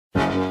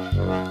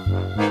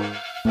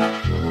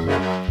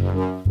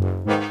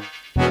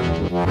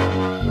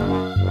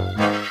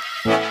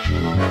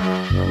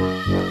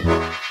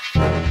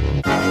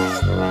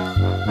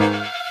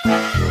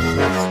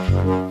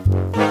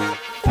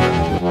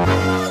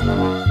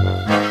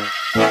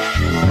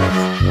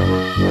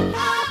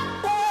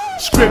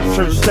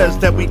Scripture says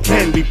that we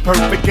can be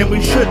perfect, and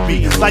we should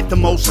be like the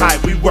Most High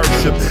we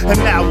worship. And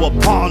now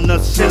upon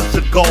us is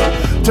the goal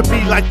to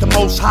be like the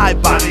Most High,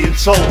 body and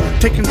soul.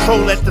 Take control,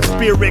 let the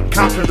spirit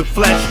conquer the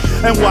flesh,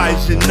 and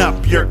wisen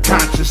up your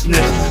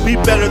consciousness. Be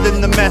better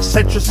than the mess,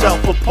 set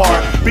yourself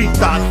apart. Be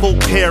thoughtful,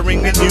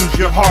 caring, and use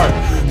your heart.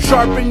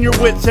 Sharpen your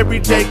wits every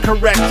day,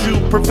 correct you,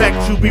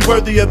 perfect you. Be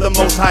worthy of the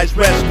Most High's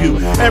rescue.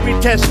 Every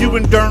test you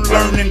endure,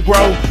 learn and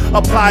grow.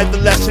 Apply the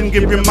lesson,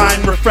 give your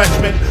mind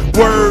refreshment.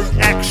 Word,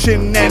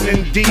 action, and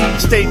indeed.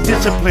 Stay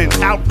disciplined,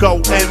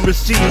 outgo and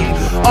receive.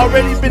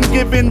 Already been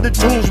given the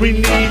tools we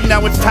need.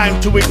 Now it's time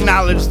to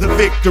acknowledge the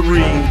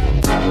victory.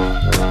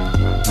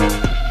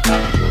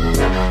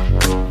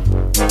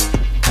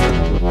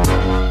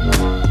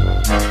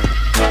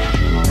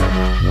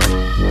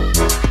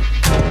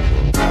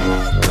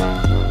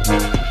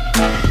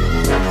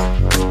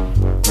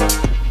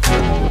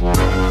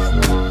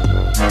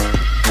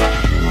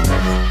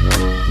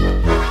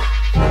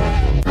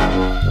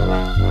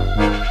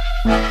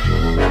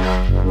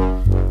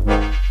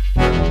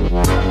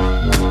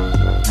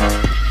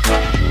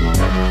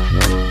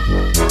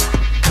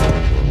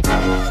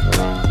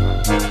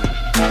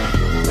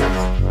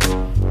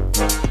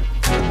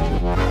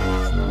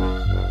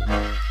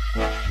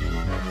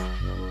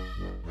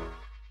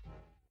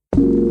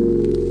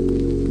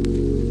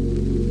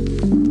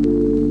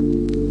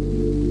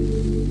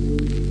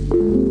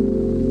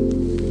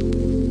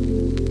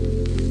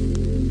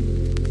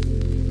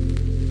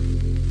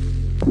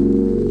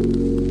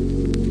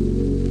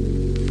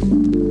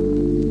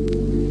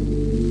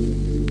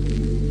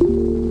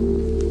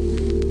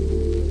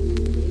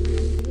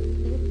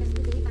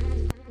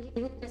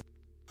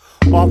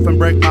 Often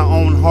break my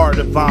own heart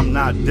if I'm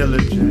not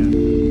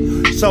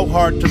diligent. So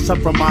hard to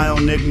suffer my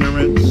own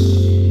ignorance.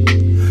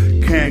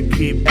 Can't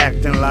keep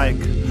acting like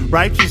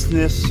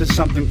righteousness is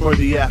something for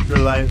the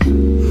afterlife.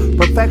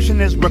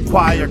 Perfection is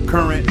required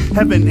current.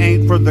 Heaven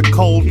ain't for the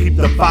cold, keep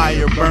the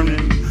fire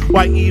burning.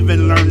 Why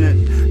even learn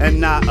it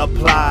and not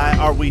apply?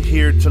 Are we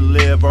here to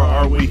live or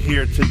are we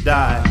here to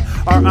die?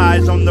 Our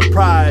eyes on the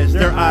prize,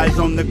 their eyes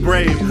on the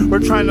grave.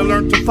 We're trying to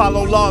learn to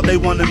follow law, they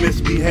want to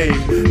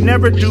misbehave.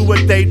 Never do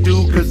what they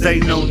do cause they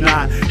know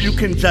not. You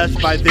can judge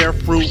by their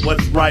fruit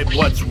what's right,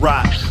 what's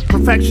rot.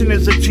 Perfection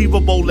is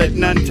achievable, let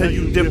none tell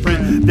you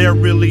different. There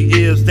really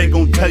is, they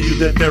gon' tell you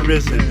that there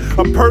isn't.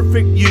 A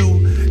perfect you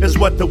is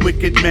what the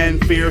wicked man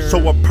fears.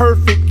 So a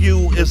perfect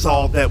you is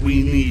all that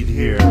we need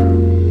here.